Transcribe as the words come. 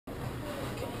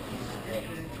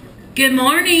Good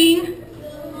morning.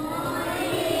 Good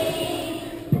morning.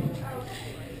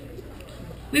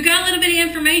 We've got a little bit of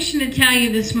information to tell you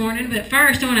this morning, but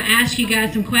first I want to ask you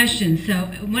guys some questions. So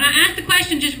when I ask the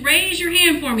question, just raise your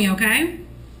hand for me, okay?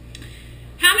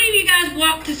 How many of you guys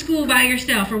walk to school by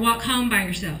yourself or walk home by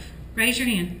yourself? Raise your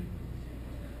hand.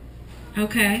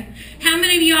 Okay. How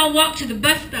many of y'all walk to the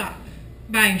bus stop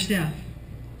by yourself?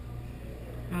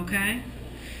 Okay.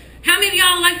 How many of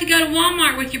y'all like to go to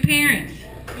Walmart with your parents?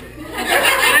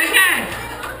 Okay.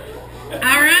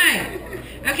 All right.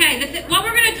 Okay. What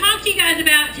we're going to talk to you guys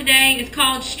about today is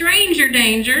called Stranger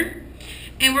Danger.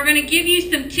 And we're going to give you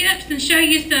some tips and show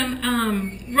you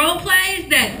some role plays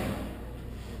that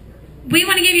we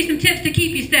want to give you some tips to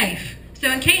keep you safe.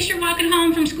 So in case you're walking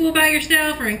home from school by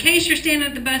yourself, or in case you're standing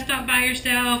at the bus stop by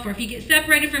yourself, or if you get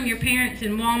separated from your parents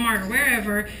in Walmart or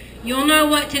wherever, you'll know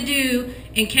what to do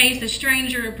in case a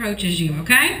stranger approaches you,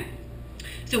 okay?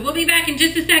 So we'll be back in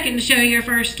just a second to show you your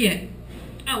first skit.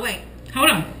 Oh, wait. Hold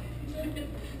on.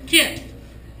 Tips.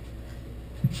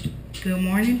 Good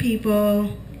morning,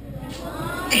 people.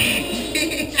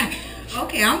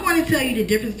 Okay, I'm going to tell you the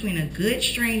difference between a good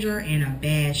stranger and a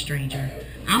bad stranger.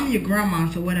 I'm your grandma,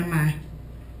 so what am I?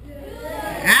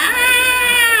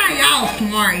 Y'all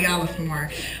smart. Y'all are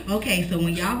smart. Okay, so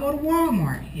when y'all go to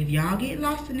Walmart, if y'all get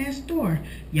lost in that store,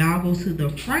 y'all go to the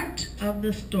front of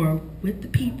the store with the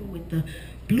people with the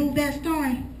blue vest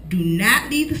on. Do not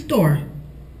leave the store.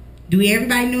 Do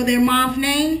everybody know their mom's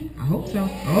name? I hope so.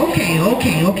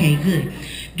 Okay, good.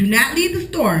 Do not leave the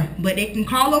store, but they can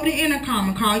call over the intercom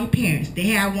and call your parents. They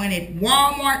have one at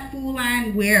Walmart, Food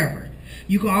Line, wherever.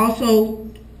 You can also,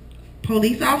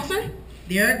 police officer,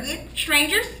 they're good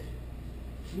strangers.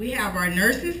 We have our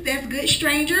nurses, that's good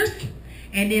strangers.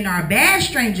 And then our bad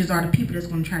strangers are the people that's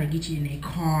going to try to get you in their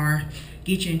car,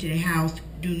 get you into their house.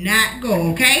 Do not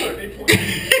go, okay?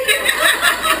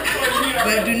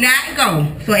 But do not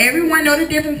go. So everyone know the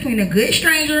difference between a good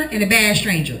stranger and a bad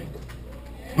stranger.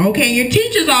 Okay, your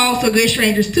teachers are also good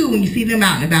strangers too when you see them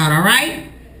out and about, all right?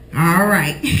 All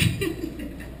right.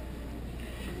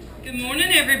 Good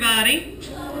morning, everybody.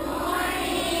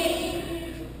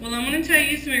 Well, I'm going to tell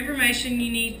you some information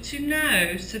you need to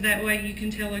know so that way you can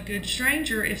tell a good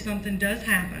stranger if something does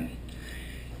happen.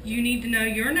 You need to know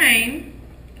your name,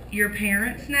 your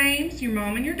parents' names, your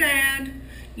mom and your dad.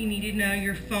 You need to know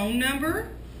your phone number,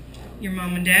 your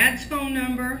mom and dad's phone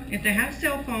number, if they have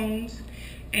cell phones,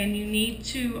 and you need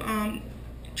to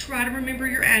try to remember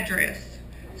your address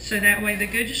so that way the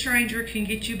good stranger can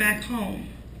get you back home.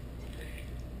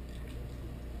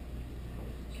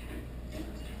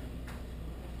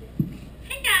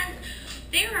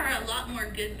 There are a lot more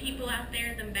good people out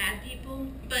there than bad people,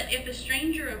 but if a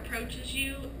stranger approaches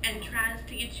you and tries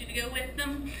to get you to go with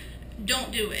them,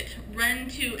 don't do it. Run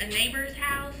to a neighbor's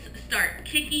house, start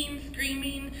kicking,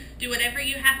 screaming, do whatever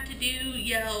you have to do,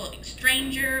 yell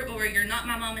stranger or you're not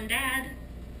my mom and dad.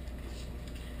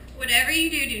 Whatever you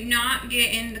do, do not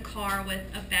get in the car with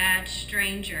a bad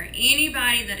stranger.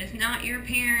 Anybody that is not your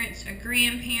parents, a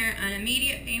grandparent, an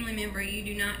immediate family member, you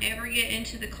do not ever get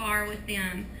into the car with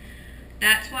them.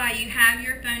 That's why you have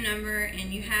your phone number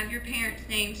and you have your parents'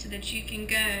 name so that you can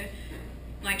go,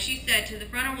 like she said, to the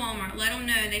front of Walmart. Let them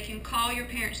know they can call your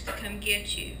parents to come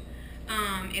get you.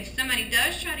 If somebody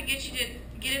does try to get you to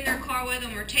get in their car with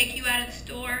them or take you out of the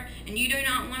store and you do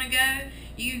not want to go,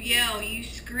 you yell, you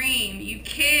scream, you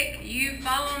kick, you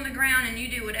fall on the ground, and you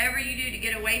do whatever you do to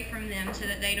get away from them so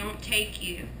that they don't take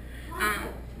you. Yeah,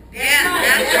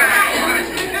 that's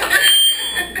right.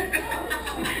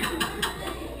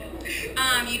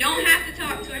 You don't have to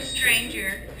talk to a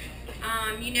stranger.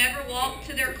 You never walk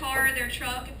to their car or their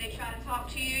truck if they try to talk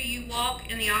to you. You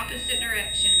walk in the opposite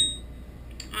direction.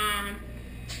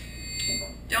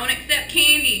 Don't accept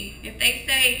candy. If they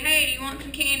say, hey, do you want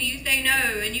some candy? You say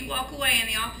no, and you walk away in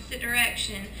the opposite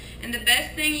direction. And the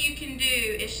best thing you can do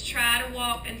is try to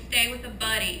walk and stay with a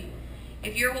buddy.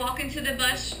 If you're walking to the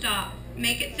bus stop,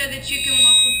 make it so that you can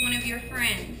walk with one of your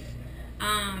friends.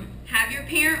 Have your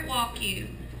parent walk you.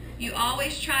 You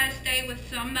always try to stay with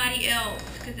somebody else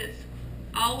because it's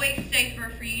always safer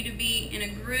for you to be in a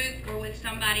group or with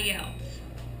somebody else.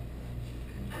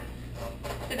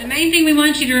 So the main thing we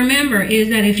want you to remember is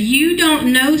that if you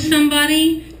don't know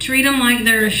somebody, treat them like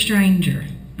they're a stranger,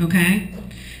 okay?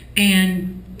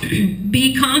 And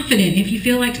be confident. If you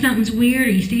feel like something's weird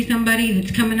or you see somebody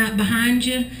that's coming up behind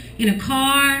you in a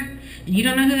car and you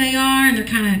don't know who they are and they're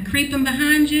kind of creeping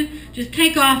behind you, just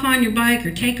take off on your bike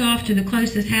or take off to the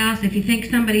closest house. If you think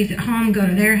somebody's at home, go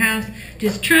to their house.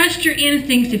 Just trust your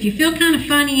instincts. If you feel kind of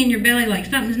funny in your belly, like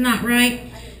something's not right,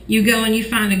 you go and you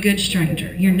find a good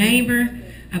stranger. Your neighbor,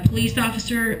 a police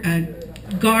officer, a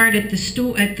guard at the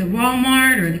store, at the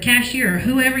Walmart, or the cashier, or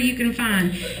whoever you can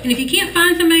find. And if you can't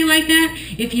find somebody like that,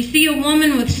 if you see a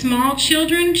woman with small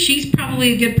children, she's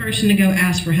probably a good person to go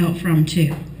ask for help from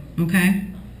too. Okay?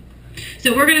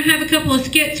 So we're going to have a couple of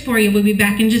skits for you. We'll be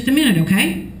back in just a minute,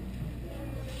 okay?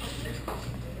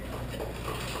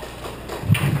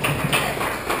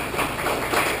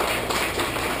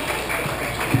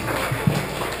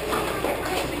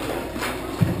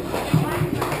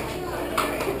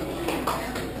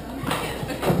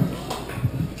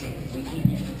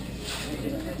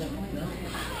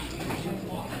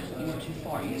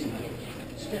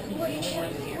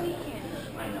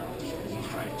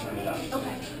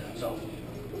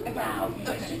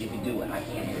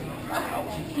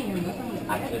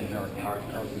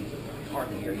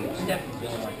 Hardly hear you. It's definitely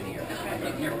feeling like an ear. I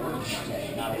can hear words you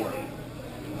say, not a word.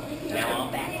 Now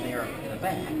I'm back there in the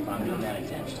back, but I'm doing that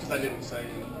intentionally. I didn't say.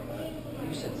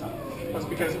 You said something. That's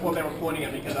because, well, they were pointing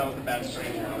at me because I was the bad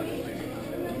stranger.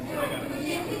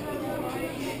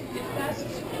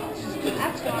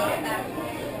 That's why.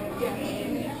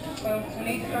 Well, we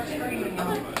need to start screaming.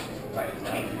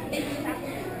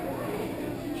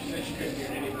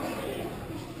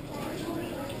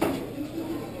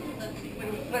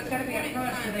 But it's got to be up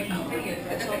front so they can see it.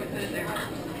 That's why we put it there.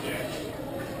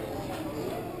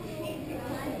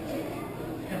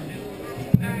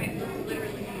 All right,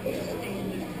 literally.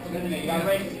 Y'all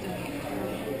ready?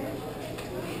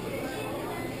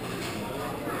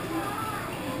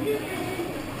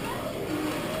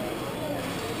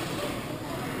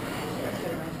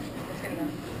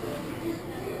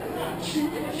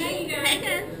 Hey, you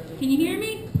guys. Can you hear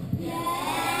me?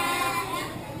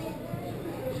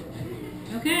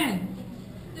 Okay.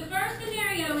 The first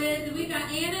scenario is that we've got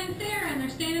Anna and Sarah, and they're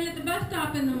standing at the bus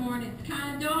stop in the morning. It's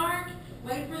kind of dark.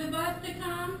 Wait for the bus to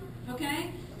come.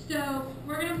 Okay? So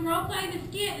we're going to role play the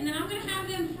skit, and then I'm going to have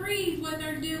them freeze what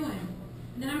they're doing.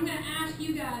 And then I'm going to ask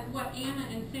you guys what Anna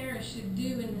and Sarah should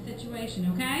do in the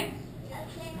situation. Okay?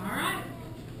 All right.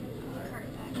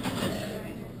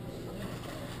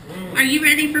 Are you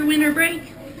ready for winter break?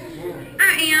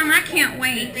 I am. I can't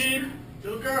wait.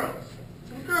 Little girls.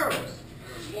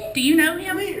 Do you know him?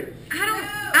 Come here.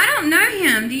 I don't know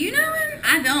him. Do you know him?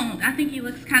 I don't. I think he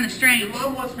looks kind of strange. Your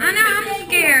mom wants me I to know. take you to I'm school.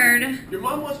 scared. Your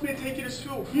mom wants me to take you to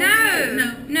school. Come No, on,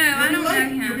 kid. no, I don't know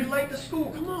You'll be him. late to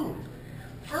school. Come on.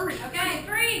 Hurry. Okay,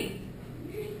 freeze.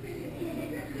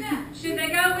 Should they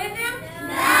go with him?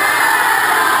 No.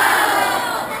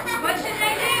 What should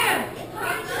they do?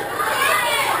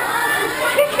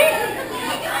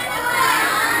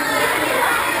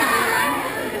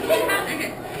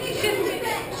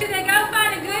 Should they go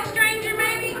find a good stranger,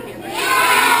 maybe?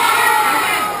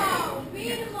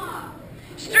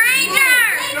 Stranger!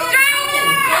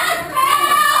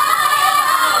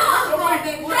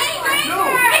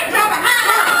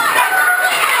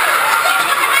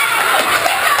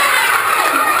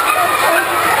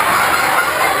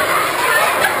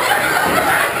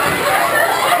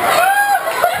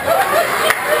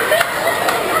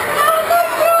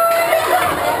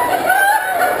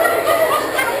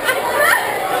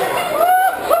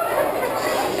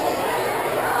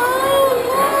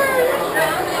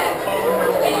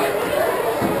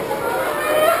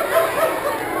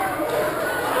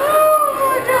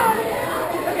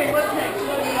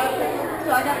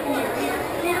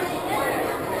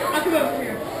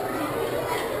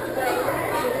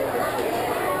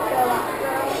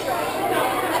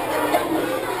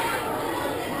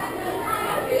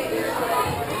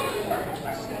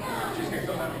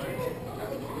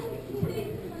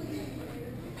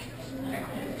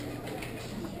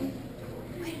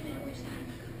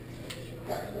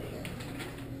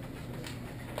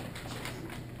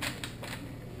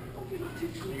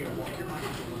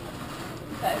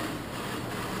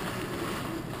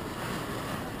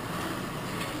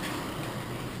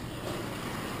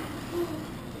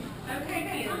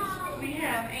 Okay, kids. We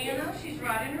have Anna. She's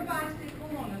riding her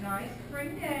bicycle on a nice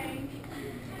spring day.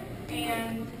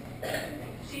 And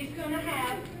she's going to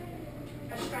have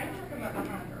a stranger come up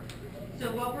behind her.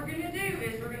 So what we're going to do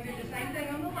is we're going to do the same thing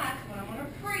on the last one. I'm going to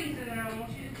freeze it, and I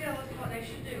want you to tell us what they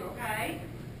should do, okay?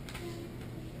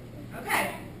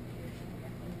 Okay.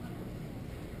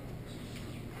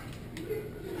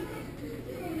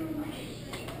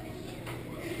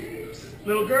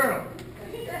 Little girl.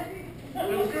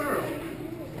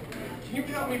 Can you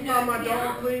help me find my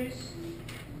dog, please?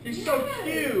 He's so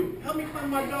cute. Help me find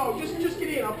my dog. Just get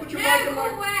in. I'll put your bike in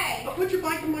my. I'll put your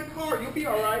bike in my car. You'll be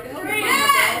all right. Help me find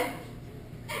my dog.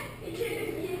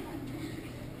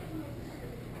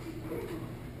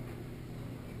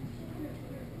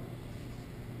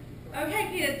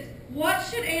 Okay, kids. is, what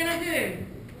should Anna do?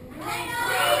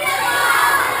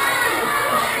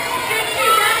 Should she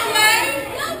run away?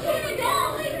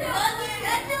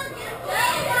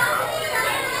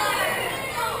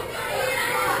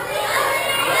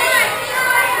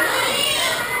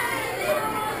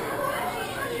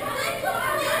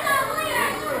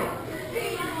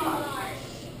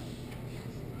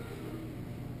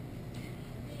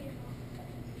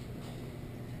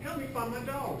 Help me find my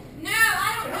dog. No, I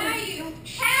don't know you.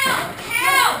 Help!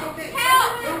 Help!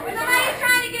 Help! Somebody's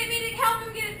trying to get me to help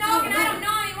him get his dog, and I don't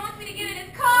know him. He wants me to get in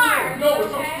his car. No,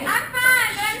 it's okay. I'm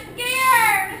fine, but I'm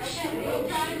scared. Okay, did he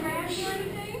try to grab you or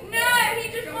anything? No, he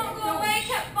just won't go away. He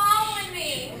kept following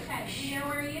me. Okay, do you know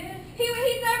where he is?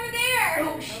 He's over there.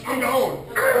 I'm going.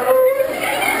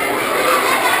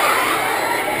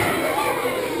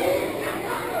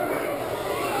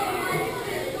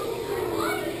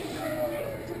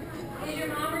 Is your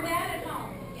mom or dad at home?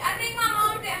 I think my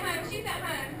mom's at home. She's at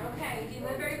home. Okay, do you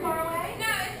live very far away? No,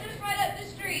 it's just right up the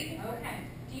street. Okay.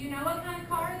 Do you know what kind of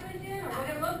car it was in or what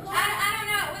it looked like? I don't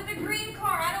know. It was a green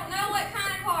car. I don't know what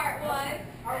kind of car it was.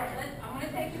 All right, I want to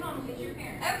take you home and get your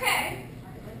parents. Okay.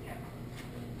 All right, let's go.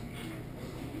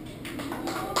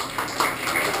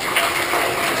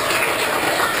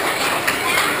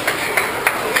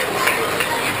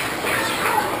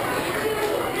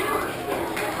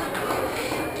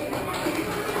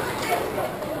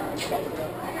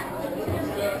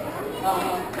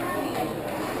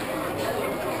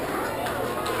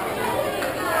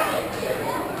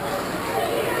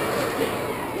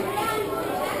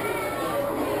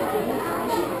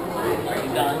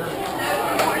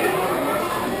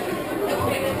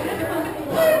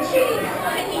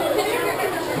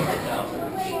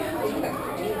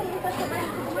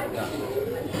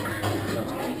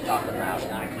 Talking loud,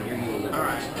 and I can hear you a little. All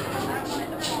right.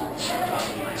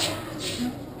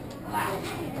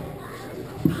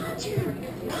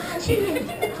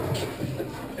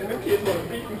 And the kids want to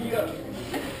beat me up.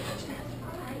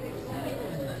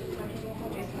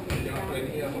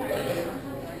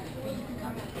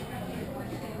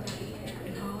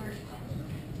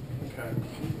 Okay.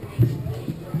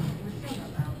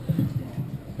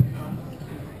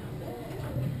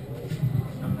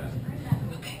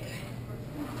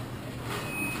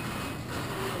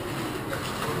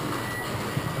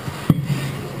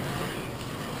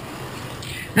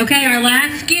 Okay, our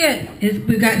last skit is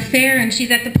we've got Sarah, and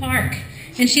she's at the park.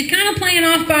 And she's kind of playing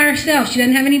off by herself. She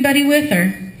doesn't have anybody with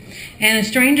her. And a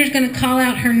stranger's going to call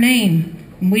out her name.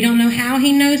 And we don't know how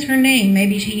he knows her name.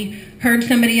 Maybe she heard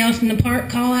somebody else in the park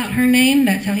call out her name.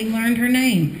 That's how he learned her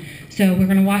name. So we're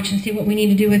going to watch and see what we need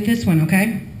to do with this one,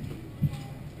 okay?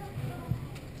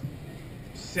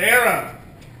 Sarah!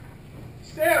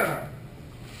 Sarah!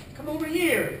 Come over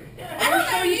here. I want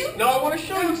to show you. No, I want to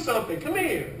show you something. Come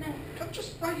here. No. Come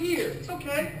just right here. It's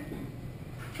okay.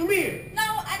 Come here. No,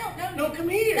 I don't know. No, come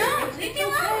here. No, it's leave me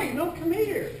okay. alone. No, come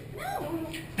here. No.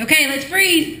 Okay, let's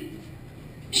freeze.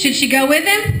 Should she go with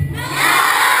him? No.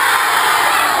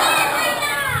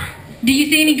 Do you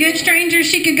see any good strangers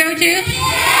she could go to?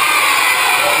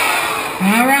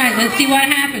 All right, let's see what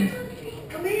happens.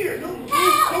 Come here. No, don't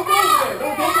go over there.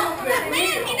 Don't go over there. Come Man,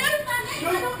 here. he knows my name. I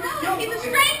don't know. No, He's a no,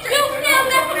 stranger. no, You still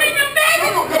never been your baby.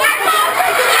 No, no, no.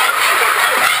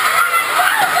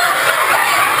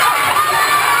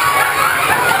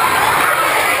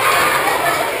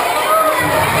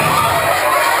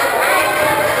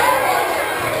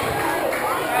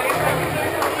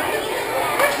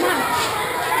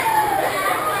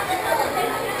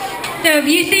 So if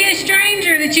you see a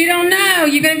stranger that you don't know,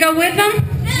 you're going to go with them?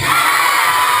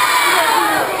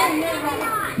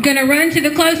 Going to run to the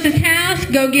closest house,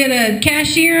 go get a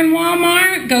cashier in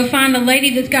Walmart, go find a lady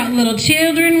that's got little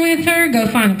children with her, go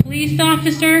find a police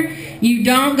officer. You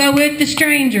don't go with the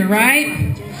stranger,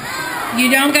 right?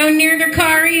 You don't go near their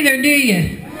car either, do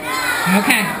you?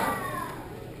 Okay.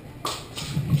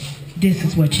 This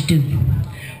is what you do.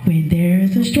 When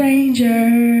there's a stranger,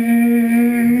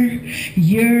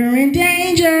 you're in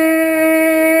danger.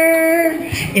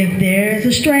 If there's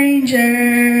a stranger,